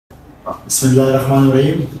بسم الله الرحمن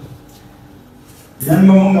الرحيم. نن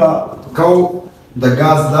مونږه کو د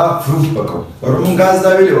غاز دا پروف وکړو. ورمون غاز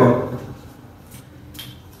دا ویلو.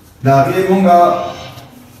 دا غي مونږه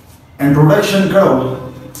انټروډکشن کړو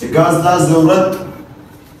چې غاز دا ضرورت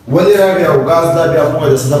ولې راغی او غاز دا بیا موږ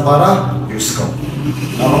د څه لپاره یوز کوو.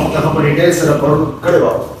 هغه په ډیټیل سره پرون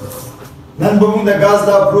کړو. نن به موږ د غاز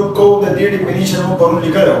دا پروف کوو. د دې ډیفینیشن مو پرون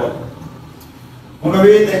لیکلو. موږ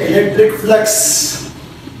وی د electric flux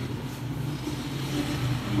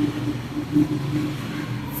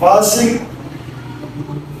passing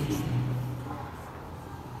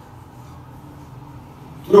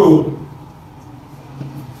through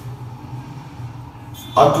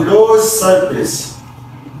a closed surface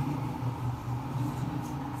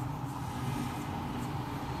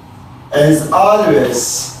is always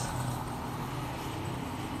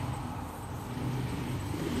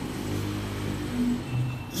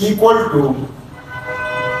equal to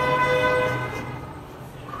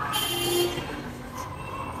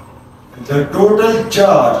the total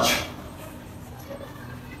charge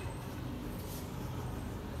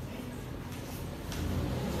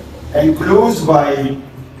enclosed by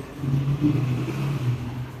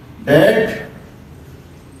that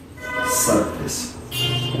surface.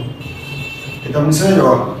 Kita misalnya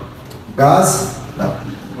jawab gas lah.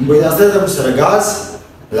 Membuat dasar misalnya gas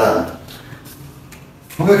lah.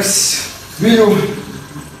 Maka video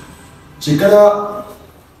jika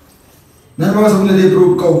nan mga sebenarnya di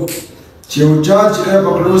proof kau Chiu charge ka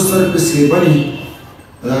pa close surface ke bani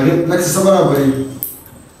lagi flux sa barabar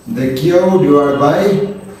the Q divided by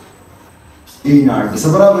E naught sa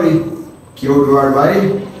barabar Q divided by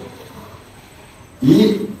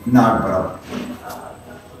E naught barabar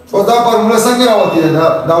so da formula څنګه راوتی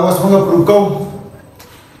دا اوس موږ پروف کوو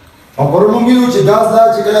او پرون موږ ویلو چې ګاز دا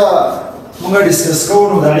چې کله موږ ډیسکس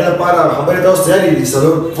کوو نو دا لپاره خبره تاسو ته یادې دي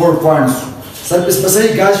څلور 4 points surface په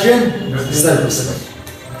صحیح Gaussian surface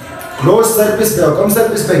closed surface पे और कम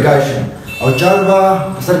surface पे Gaussian और चार बार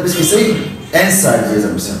surface की सही n side ये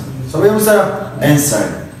जमसे सब ये मुझे n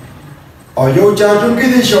side और यो charge उनकी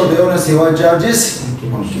दिशा होते हैं उन्हें सेवा charges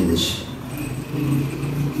उनकी दिशा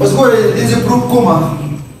बस कोई ये proof को मां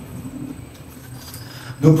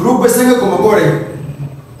no proof बस ये को मां कोई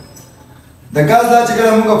the gas ला चीज़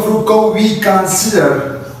हम का proof को we consider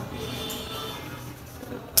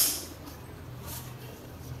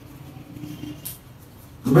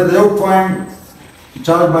But the point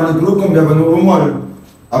charge by the group come down normal.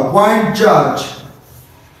 A point charge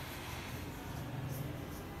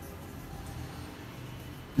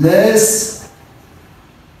less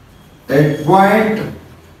at point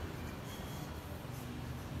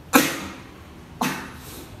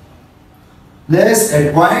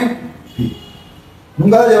P.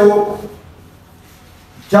 Munga leo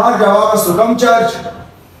charge आवा so कम charge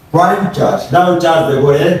point charge. Now charge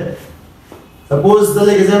देखो ये Suppose the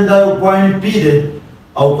exam da point P de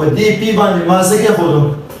au pe D P bani ma se ke khodo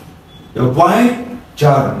yo point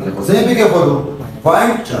charge देखो से भी के khodo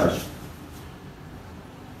point charge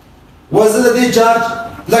was the charge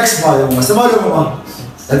flux मालूम है मालूम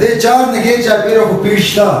है the charge ने cha pira ko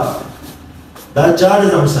pishta da charge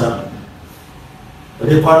हम सर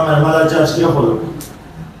ये point में हमारा charge के khodo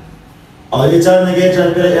और ये charge ने cha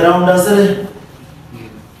pira around असर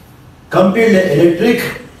complete electric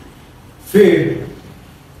field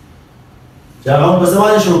जहाँ हम बस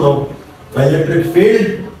वाले शो करो electric field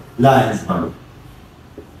lines मानो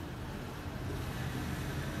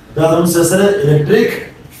तो हम ससरे electric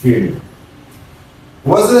field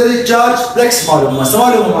was the charge flux मालूम है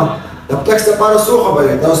मालूम है तब flux तो पारा सो खबर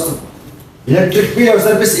है दोस्तों electric field और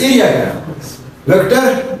surface area क्या vector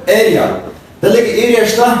area तो लेकिन area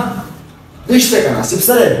šta निश्चित करना सिर्फ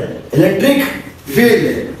सरे electric field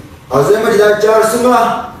और जैसे मैं जब charge सुना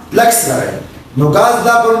flux रहे नो gas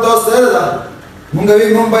दा पर दोस्त है दा मुंगा भी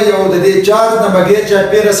मुंबई यो दे चार्ज ना बगैर चा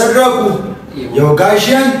पेरा सड्राकू यो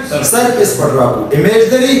Gaussian surface पर राकू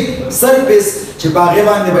imaginary surface चे बागे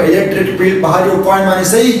बांधे बा electric field बाहर यो point माने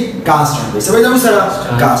सही constant है समझ जाओ सरा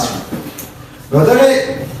constant वदले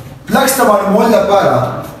flux तमाम मोल दा पारा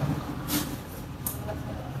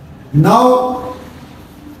now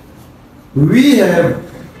we have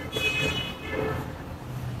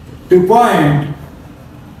to point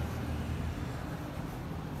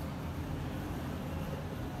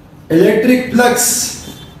electric flux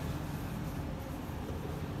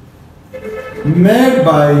made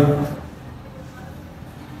by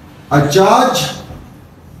a charge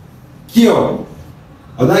Q.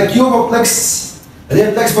 और that Q of flux,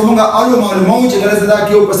 that flux पमंगा आलू मालूम हो चुका है that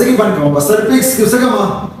Q पर सही बन कमा, पर surface किस सका मा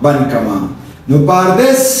बन कमा. No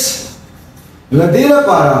pardes, la dera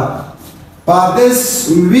para For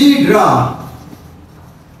this, we draw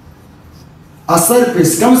a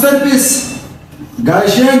surface. Come surface?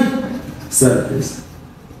 Gaussian surface.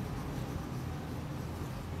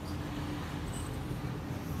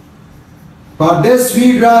 For this,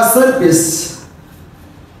 we draw a surface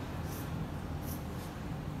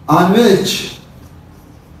on which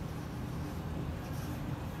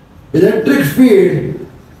electric field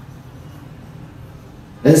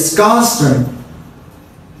is constant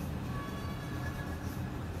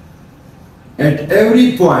at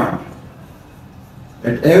every point.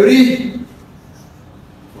 At every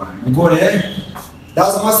point. Go ahead.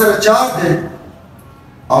 That's the master charge.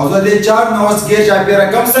 Also, the charge now is gauge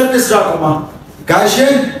appear. Come surface drop.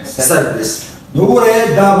 Gaussian surface. No go ahead.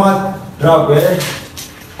 Damat drop.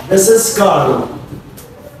 This is called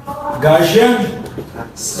Gaussian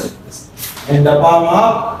surface. And the palm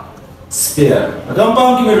of sphere. Adam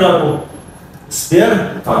palm की drop.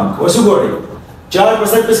 Sphere palm. What's your body? चार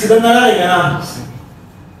परसेंट पे कितना आ रहा है ना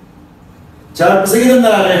 4% कितना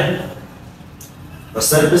आ रहा है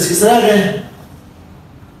परसेंट पे कितना आ रहा है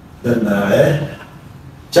कितना है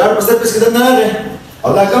 4% पे कितना आ रहा है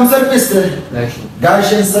और कम सरफेस है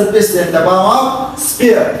गॉसियन सरफेस है तमाम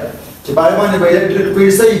स्फीयर कि बारे में इलेक्ट्रिक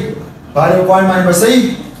फील्ड सही बारे में पॉइंट माने सही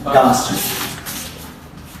constant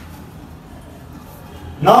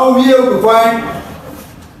now we have to find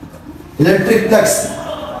electric flux.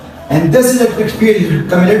 And this electric field,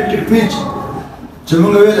 come electric field,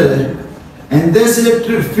 and this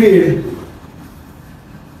electric field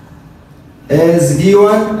is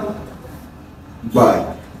given by.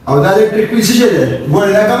 Now the electric field is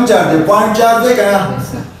what come charge? Point charge है क्या?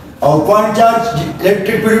 और point charge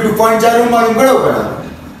electric field to point charge में मालूम करो क्या?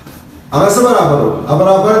 अब ऐसा बराबर हो, अब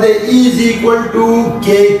बराबर दे E is equal to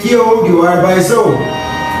KQ divided by so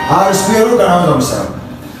R square हो करना होगा हमसे.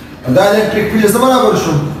 अब the electric field ऐसा बराबर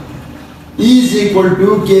show. E is equal to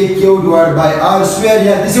KQ divided by R square.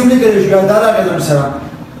 Yeah, this is only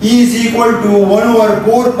E is equal to 1 over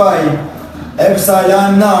 4 pi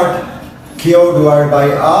epsilon naught Q divided by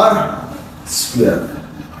R square.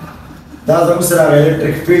 That's the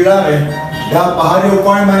electric field. That pahari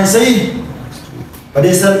point minus I. But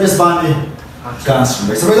this surface band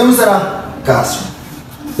constant. So what is constant?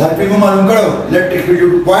 That we know electric field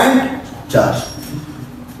due to point charge.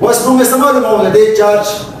 What's wrong with some other mode? They charge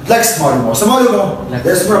flux मालूम some other mode.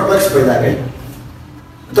 There's more flux पैदा करें.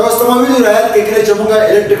 तो उस समय भी जो है कि क्या चलूँगा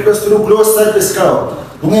electric flux through closed surface करो.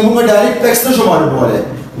 मुझे direct flux तो जो मालूम हो रहे.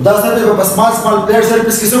 दास ने बस small plate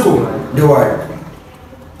surface किसको को divide.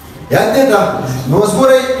 याद है ना? नोस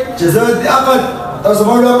बोले चीज़ें आपन तो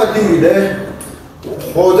समझ लो आप तीन दे.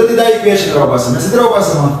 वो तो दिदा equation करो बस. मैं सिद्ध रहो बस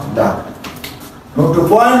हम दा. Now to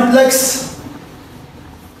find flux.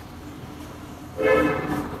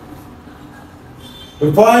 To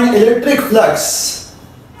find electric flux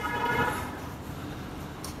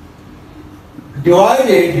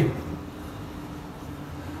divided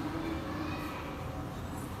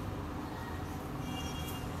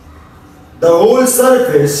the whole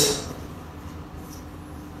surface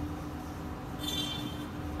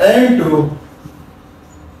into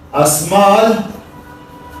a small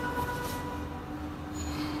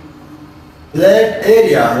flat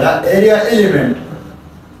area element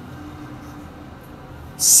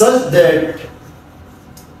such that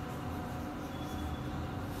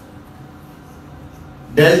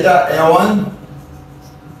delta A1,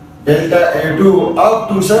 delta A2 up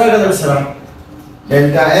to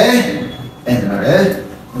delta A and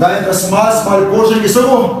then the small portion is so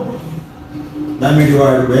then we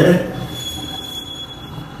divide by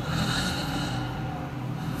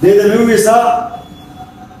the new is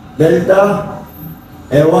delta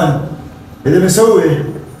A1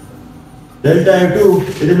 delta A2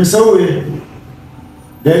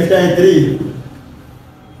 delta A3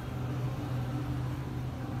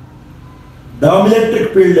 down electric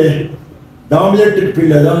field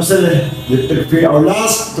electric field और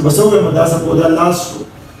last तो बस हो गया मतलब सब उधर last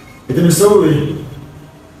इतने सो हुए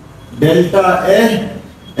delta A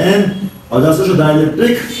and और दासो जो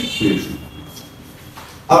dielectric field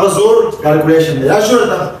अब जोर calculation में याद शुरू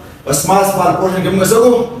था बस small portion के मुझे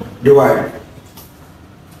सबको divide.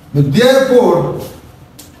 Therefore,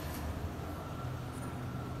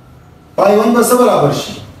 pi 1 बस बराबर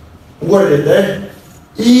शी ऊपर देते हैं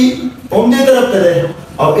E ओम दे तरफ तेरे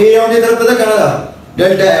और A ओम दे तरफ तेरे करना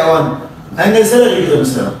delta A1 एंगल से लिख दो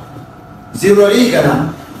मिस्टर 0 E करना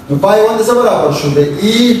तो pi 1 बस बराबर शो दे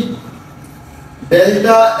E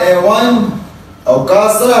delta A1 और का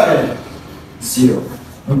सरा है 0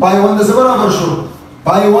 तो pi 1 बस बराबर show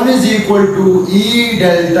pi 1 is equal to E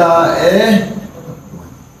delta A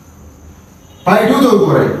pi 2 तो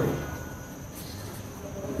ऊपर है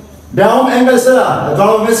بیا هم انګل سره د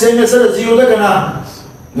دوه مس انګل سره 0 ده کنه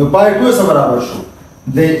نو پای 2 سره برابر شو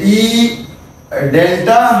د ای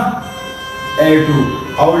ډیلټا A2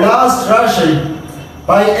 او لاست راشي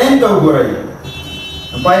پای n ته وګورئ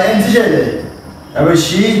پای n څه دی अब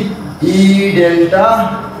she e delta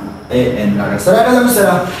a n रागा सर कलम sir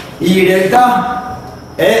e delta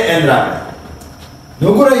a n रागा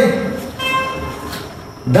नोकुराई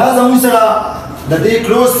दा जमु sir the they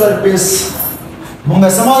close surface मुंगा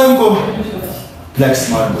समालम को फ्लेक्स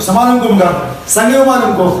मालूम को समालम को मुंगा संगे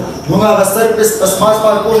मालूम को मुंगा सरफेस पसमास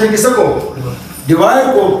पार पोर्शन किसको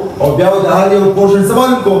डिवाइड को और ब्याव दहार ये पोर्शन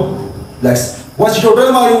समालम को फ्लेक्स व्हाट्स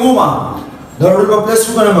टोटल मालूम हुआ दरोड़ को प्लस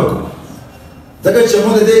को करना मको ځکه چې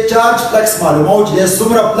موږ د چارج فلکس معلومو چې د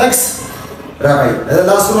څومره فلکس راغی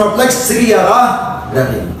دا څومره فلکس سګي هغه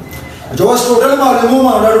راغی چې اوس ټوټل معلومو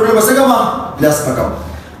ما دا ټوټل بس کومه پلس پکم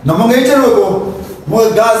نو موږ یې چلو کو موږ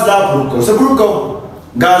غاز لا پروف کو څه پروف کو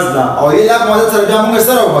غاز لا او یې لا موږ سره بیا موږ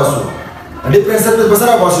سره واسو ډیفرنس سره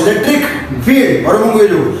بسره واسو الیکټریک فیلډ ورته موږ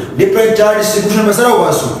ویلو ډیفرنٹ چارج ډیسټریبیوشن بسره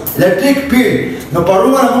واسو الیکټریک فیلډ نو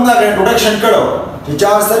پرونه موږ انټروډکشن کړو چې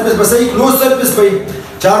چارج سرفیس بسې کلوز سرفیس پي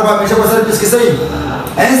चार बार में सब सरफेस के सही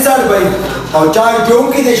आंसर भाई और चार जो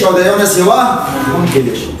उनके देश और देवना सेवा उनके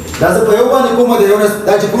देश दास प्रयोग वाले को मत देवना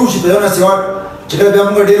दाच प्रूफ देवना सेवा चिकन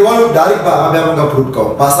ब्यामंगा डेर वालो डायरेक्ट बा ब्यामंगा प्रूफ को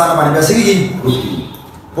पासाना पानी में सही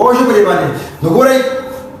प्रूफ पोष बले बाने नो गोरे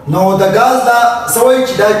नो द गाज दा सवई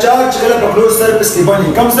दा चार चिकन क्लोज सरफेस के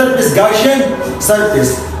बनी कम सरफेस गाशियन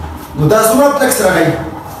सरफेस नो दा सुमा फ्लेक्स रगाई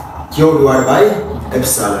क्यू डिवाइड बाय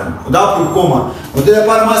एप्सिलॉन दा प्रूफ कोमा नो दे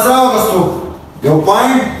पर मासरा वस्तु यो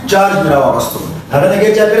पॉइंट चार्ज मेरा वापस तो अगर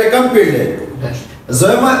नगे चाहे कम फील्ड है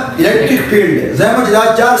ज़ोमा इलेक्ट्रिक फील्ड है ज़ोमा जिला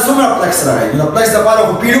चार सुमरा फ्लेक्स रहा है मतलब फ्लेक्स दपारा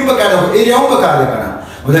को पीड़ों पर काढ़ा हो एरिया पर काढ़ा करना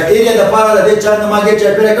मतलब एरिया दपारा लगे चार नमागे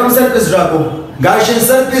चाहे कम सरफेस रहा को गाशियन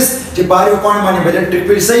सरफेस जो पारी पॉइंट माने इलेक्ट्रिक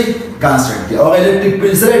फील्ड सही कांस्टेंट किया और इलेक्ट्रिक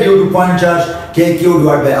फील्ड से ड्यू टू पॉइंट चार्ज के Q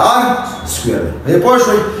divide by are square ये पॉइंट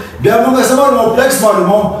हुई ब्यामंगा सवाल मो फ्लेक्स मालूम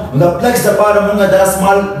हो मतलब फ्लेक्स दपारा मंगा दा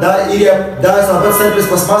स्मॉल दा एरिया दा सब सरफेस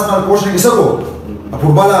पर स्मॉल स्मॉल पोर्शन किसको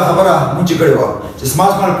फुटबॉल खबरा मुंची कड़वा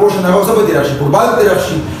स्मॉल स्मॉल पोर्शन है वो सब दिराशी फुटबॉल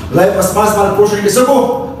दिराशी लाइफ स्मॉल स्मॉल पोर्शन किसको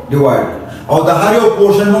डिवाइड और द हरियो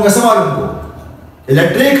पोर्शन मंगा समालूम को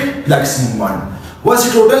इलेक्ट्रिक फ्लक्स मालूम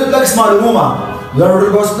वस टोटल फ्लक्स मालूम हो मा टोटल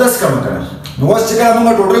गॉस प्लस कम करना वस चिका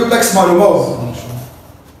मंगा टोटल फ्लक्स मालूम हो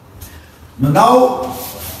नाउ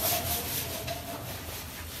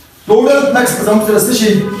टोटल फ्लक्स हम से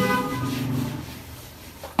she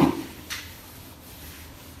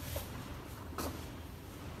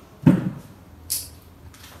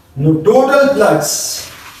no total flux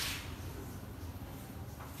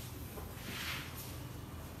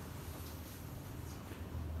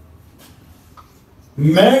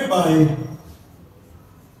made by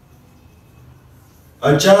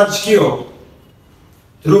a charge q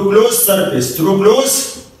through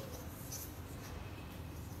closed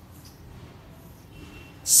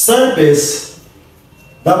surface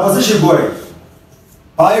the position boy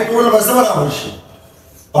pi total was barabar shi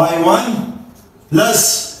pi 1 plus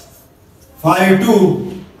pi 2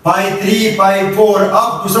 pi 3 pi 4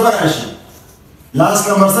 up to सब राशि लास्ट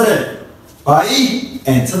नंबर सर है pi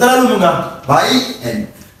n सत्रह लूंगा pi n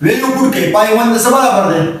value put के pi 1 सब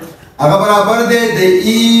बराबर दे अगर बराबर दे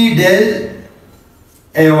e del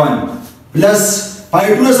a1 plus pi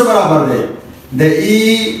 2 से बराबर दे e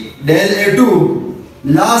del a2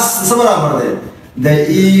 लास्ट सब बराबर दे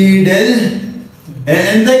e del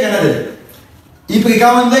n दे कहना दे e पे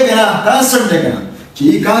क्या मन दे कहना कांस्टेंट दे कहना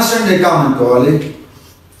ची कांस्टेंट दे का मन को वाले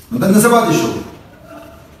मतलब सब बात issue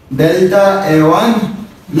delta a1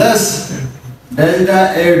 plus delta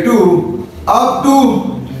a2 up to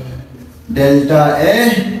delta a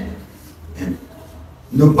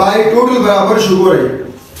no पाई टोटल बराबर शुरू हो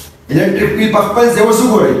रही इलेक्ट्रिक फील्ड पक्कल से वो शुरू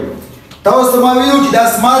हो रही तब समावी हो कि दा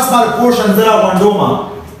स्मॉल पोर्शन जरा वंडोमा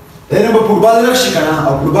लेने वो फुटबॉल रखी करना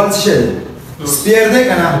और फुटबॉल से स्फीयर दे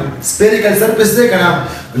करना स्फेरिकल सरफेस दे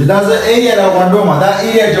करना दा एरिया ला वंडोमा दा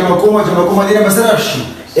एरिया जमा कोमा देने बस रखी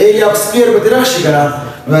एरिया ऑफ स्फीयर को रखी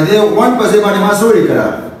करना दे वन पर से माने मासोरी करा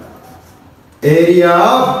एरिया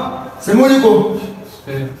ऑफ सिम्बोलिको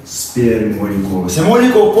स्फीयर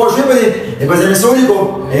सिम्बोलिको पोर्शन पे ये बस सिम्बोलिको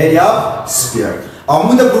एरिया ऑफ स्फीयर और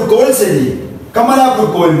मुझे प्रोटोकॉल से दी कमला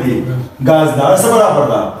प्रोटोकॉल दी गाज दा सब बराबर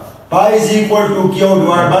था pi is equal to q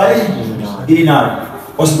divided by e naught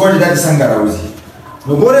उस पॉइंट दैट संगरा उसी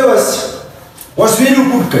नो गोरे बस वैल्यू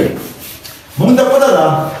पुट कई मुंदा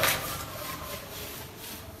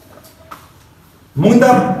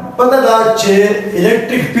पता था चे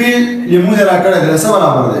इलेक्ट्रिक फील्ड ये मुझे राकड़ा दे सब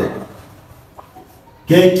बराबर दे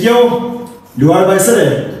के q divide by sir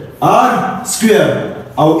r square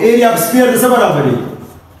او area of sphere د څه برابر دی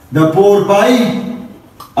د 4 pi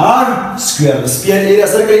r square د sphere area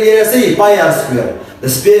circle area څه pi r square د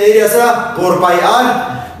sphere area څه 4 pi r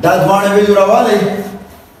دا دوانه ویلو راوالی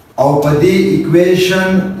او په دې equation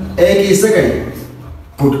a کې څه کوي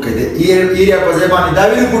پټ کړئ د area په ځای باندې دا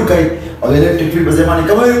ویلو پټ کړئ او د electric field په ځای باندې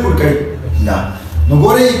کوم ویلو پټ کړئ دا نو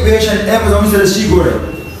ګورئ equation a په زموږ سره شي ګورئ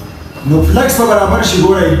نو flux په برابر شي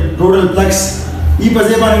ګورئ total flux e په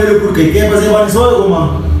ځای باندې ویلو پټ کړئ k په ځای باندې څه وګورم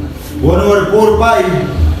 1/4 pi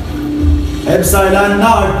epsilon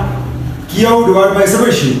naught q divided by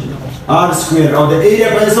څه شي r square او د area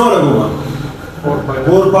په ځای څه وګورم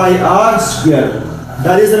 4 pi r square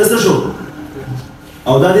دا دې سره څه شو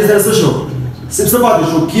او دا دې سره څه شو څه پاتې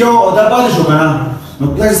شو q او دا پاتې شو کنه نو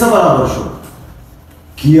flux څه برابر شو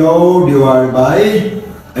q divided by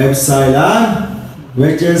epsilon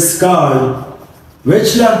which is called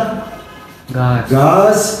which law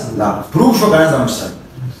Gauss law proof شو کنه زموږ سره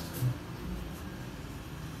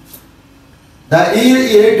دا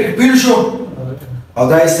electric field شو او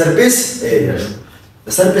دا surface area شو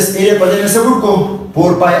د surface area په ځای نه څه ورکو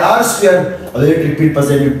 4 pi r square او د electric field په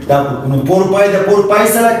ځای نه دا نو 4 pi د 4 pi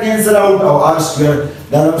سره کینسل آوټ او r square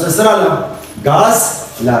دا موږ سره راغله Gauss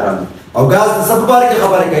law راغله او Gauss د څه په اړه کې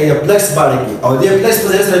خبره کوي د flux په اړه کې او د flux په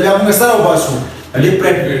ځای سره بیا موږ سره وباسو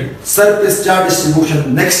different surface charge distribution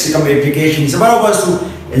next کوم application څه برابر وباسو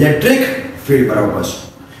electric field برابر وباسو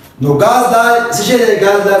نو Gauss دا څه شي دی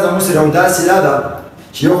Gauss دا زموږ سره دا سلا ده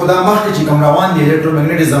چې یو خدای مخکې چې کوم روان دي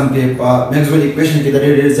electromagnetism کې په Maxwell equation کې د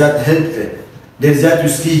ډېر زیات هیلپ کوي ډېر زیات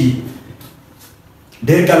یوز کېږي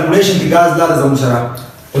ډېر کیلکولیشن کې Gauss دا زموږ سره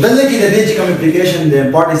او دلته کې د دې چې کوم اپلیکیشن د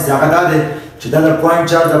امپورټنس هغه دا دی چې دا د پوینټ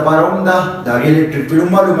چارج لپاره هم ده د هغې electric field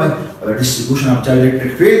هم معلومه او د distribution of charge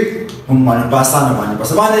electric field هم معلومه په اسانه باندې په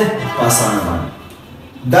څه باندې په اسانه باندې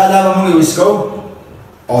دا لا به موږ یوز کوو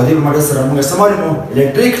او دې په مدد سره موږ څه معلومو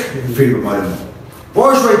electric field معلومو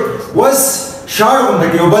پوه شوئ اوس شاړ غونډه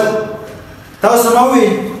کې یو بل تاسو ما ووایئ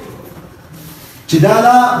چې دا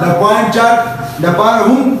د پوینټ چارج لپاره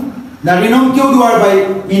هم د هغې نه هم کیو ډیوایډ بای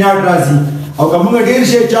ای ناټ راځي او که موږ ډېر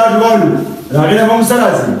شی چارج والو د هغې نه به هم څه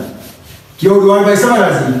راځي کیو ډیوایډ بای څه به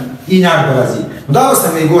راځي ای ناټ به راځي نو دا اوس ته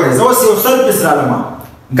مې ګورئ زه اوس یو سرفیس رالمه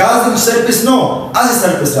ګاز سرفیس نو هسې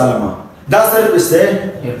سرفیس رالمه دا سرفیس دی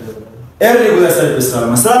irregular surface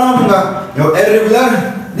رالمه سره رالمه مونږ یو irregular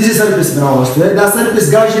داسې سرفیس مې راوستو دا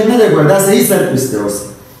سرفیس ګاشن نه دی ګوره دا صحیح سرفیس دی اوس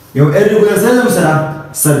یو irregular سره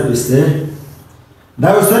سرفیس دی دا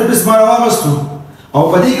یو سرفیس ما راوستو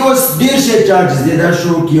او په دې کې اوس ډېر شی چارجز دی دا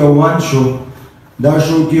شو Q1 شو دا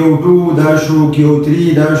شو Q2 دا شو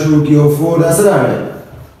Q3 دا شو Q4 دا څه راغلی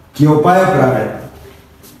Q5 راغلی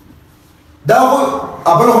دا خو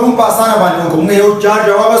اول خو موږ په اسانه باندې وکړو موږ یو چارج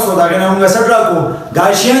راوستو د هغې نه موږ څه ډرا کړو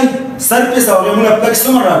ګاشین سرفیس او هغې موږ فلکس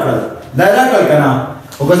څومره راکړل دا یې راکړل که نه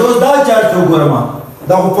خو که زه اوس دا چارج ته وګورم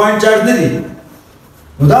دا خو پوینټ چارج نه دي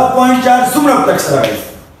نو دا پوینټ چارج څومره فلکس راغلی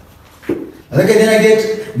ځکه دې نه ګیټ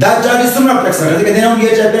دا چارج څومره فلکس راغلی ځکه دې نه هم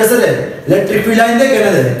ګیټ چاپېره څه دی الیکټریک فیلډ لاین دی که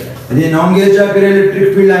نه دی دې نه هم ګیټ چاپېره الیکټریک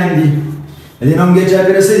فیلډ لاین دي دې نه هم ګیټ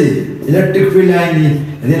چاپېره څه دي الیکټریک فیلډ لاین دي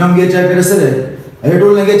دې نه هم ګیټ چاپېره څه دی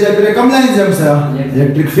ټول نه ګیټ چاپېره کوم لاین دی هم سره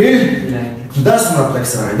الیکټریک فیلډ دا څومره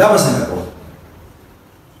فلکس راغلی دا به څنګه کوو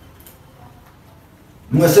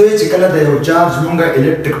موږ څه وایو چې کله د یو چارج موږ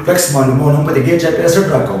الیکټریک فلکس معلوموو نو په دې ګیټ چاپېره څه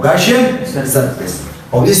ډرا کوو ګاشین سرفیس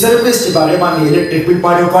او دې سرفیس چې په هغې باندې الیکټریک فیلډ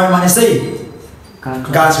په یو پوینټ باندې څه وي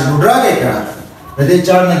ګاشین نو ډرا کوي که د دې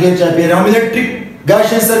چارج نه ګیټ چاپېره هم الیکټریک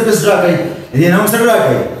ګاشین سرفیس ډرا کوي د دې نه هم څه ډرا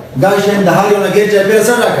کوي ګاشین د هر یو نه ګیټ چاپېره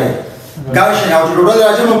څه ډرا کوي ګاشین او چې ټوټل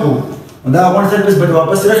راجمع کړو دا غونډ سرفیس به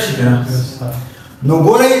واپس راشي که نه نو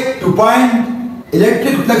ګورئ ټو پوینټ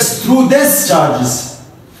electric flux through this charges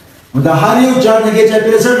نو دا هر یو چارج نه ګیټ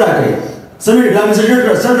چاپېره څه ډرا کوي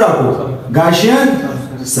څه ډرا کوو ګاشین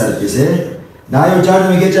سرفیس دا یو چارج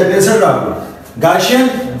نه ګیټ چاپېره څه ډرا کوو ګاشین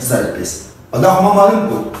سرفیس او دا خو ما معلوم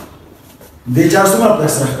کړو دې چارج څومره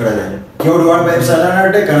فلکس راکړی دی کیو ډیوایډ بای اپسایلن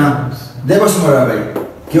ناټ دی که نه دی به څومره راغی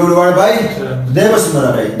کیو ډیوایډ بای دی به څومره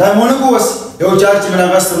راغی دا مې ونه کړو اوس یو چارج چې مې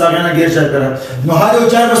راغوستو د هغې نه ګیټ چاپېره نو هر یو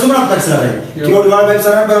چارج به څومره فلکس راغی کیو ډیوایډ بای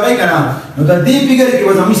اپسایلن به راغی که نه نو د دې فګر کې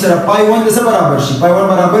به زموږ سره پای 1 د څه برابر شي پای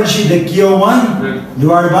 1 برابر شي د Q1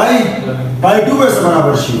 ډیوایډ بای پای 2 به څه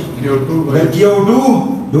برابر شي د Q2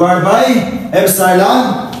 ډیوایډ بای اپسایلن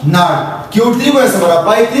ناټ Q3 به څه برابر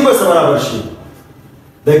پای 3 به څه برابر شي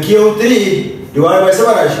د Q3 ډیوایډ بای څه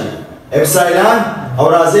برابر شي اپسایلن او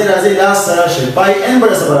راځي لاس سره شي پای n به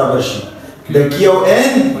څه برابر شي د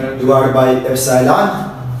Qn divided by epsilon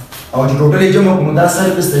او چې ټوټل یې جمع کوو دا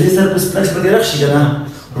سرفیس د دې سرفیس فلکس په دې راشي که نه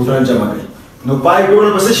ټوټل جمع کړئ نو پای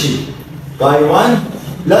ټوټل به څه شي پای 1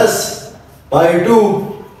 پلس پای 2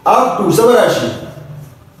 اپ ټو څه به راشي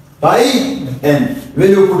by n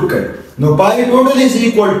value put kar. Now pi total is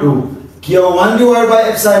equal to Q1 divided by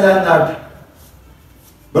epsilon naught.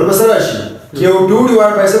 बराबर सराशी Q2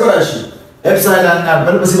 divided by सराशी epsilon naught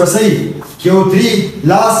बराबर से बस सही Q3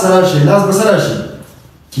 last सराशी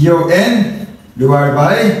Qn divided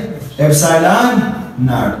by epsilon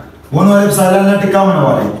naught. One और epsilon naught क्या होने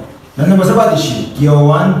वाला है? मैंने बस बात इसी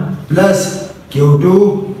Q1 plus Q2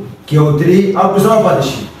 Q3 अब दूसरा बात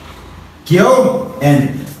इसी Qn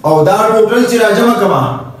और दार टोटल चिरा जमा कमा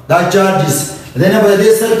दार चार्जेस देने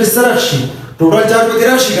बदले सरफेस सराशी टोटल चार्ज को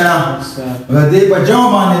तिराशी करना बदले पचाव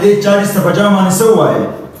माने दे चार्जेस तो पचाव माने सौ आए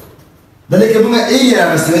दले के मुंगा एरिया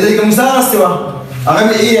में से दले के मुंगा से वा अगर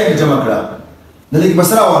मैं एरिया में जमा करा दले के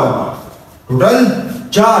बसरा वाला मा टोटल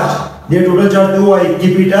चार्ज ये टोटल चार्ज तो हुआ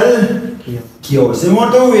कैपिटल Q से मोर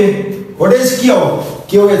तो हुए what is Q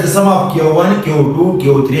is the sum of Q1 Q2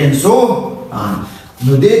 Q3 and so on.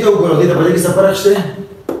 No date of growth, data project is a paraxte.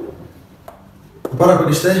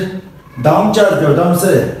 Paraxte. Down charge, down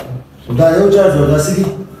say. Down charge, or the city.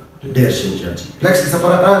 Dash charge. Flex is a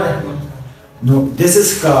paragraph. No, this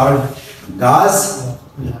is called Gauss.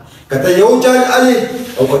 Kata yo charge array,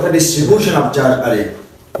 or kata distribution of charge array.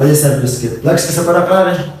 What is surface? Flex is a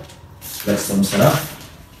paragraph. Flex some sara.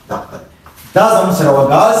 Das our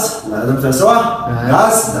Gauss.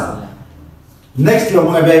 Gauss. Next, we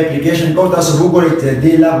have application called as Google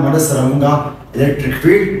Dila Madasaramunga electric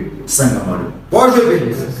field Sangamaru. What do you